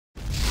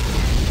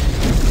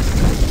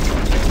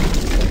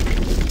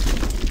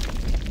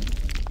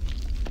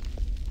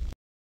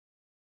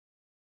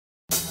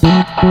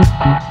We've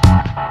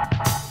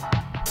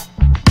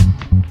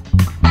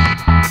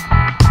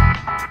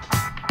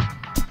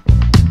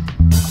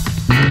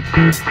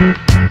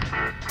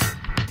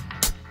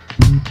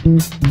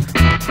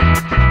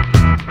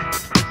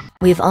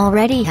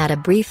already had a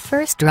brief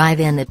first drive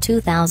in the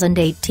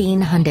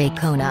 2018 Hyundai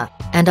Kona,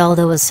 and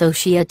although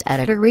Associate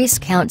Editor Reese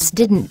Counts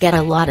didn't get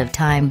a lot of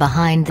time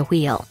behind the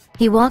wheel,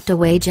 he walked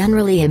away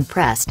generally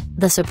impressed.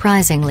 The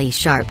surprisingly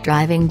sharp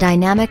driving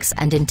dynamics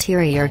and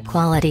interior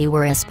quality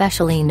were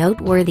especially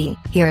noteworthy.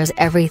 Here's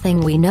everything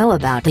we know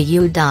about the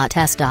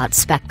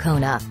U.S.spec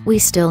Kona. We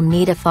still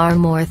need a far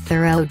more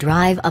thorough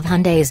drive of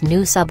Hyundai's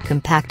new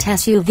subcompact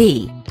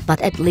SUV, but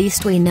at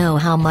least we know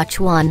how much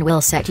one will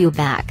set you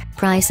back.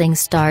 Pricing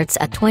starts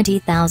at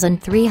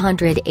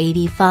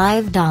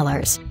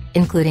 $20,385,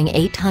 including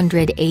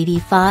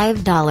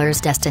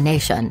 $885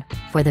 destination,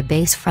 for the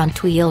base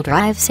front-wheel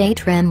drive say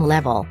trim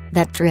level.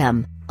 That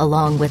trim,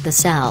 along with the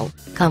cell,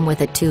 come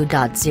with a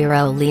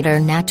 2.0-liter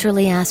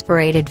naturally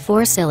aspirated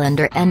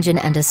 4-cylinder engine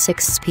and a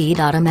 6-speed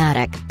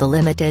automatic. The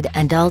Limited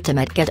and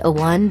Ultimate get a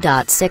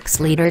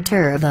 1.6-liter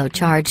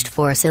turbocharged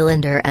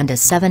 4-cylinder and a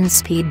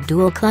 7-speed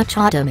dual-clutch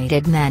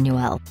automated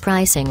manual.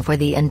 Pricing for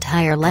the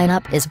entire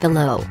lineup is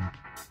below.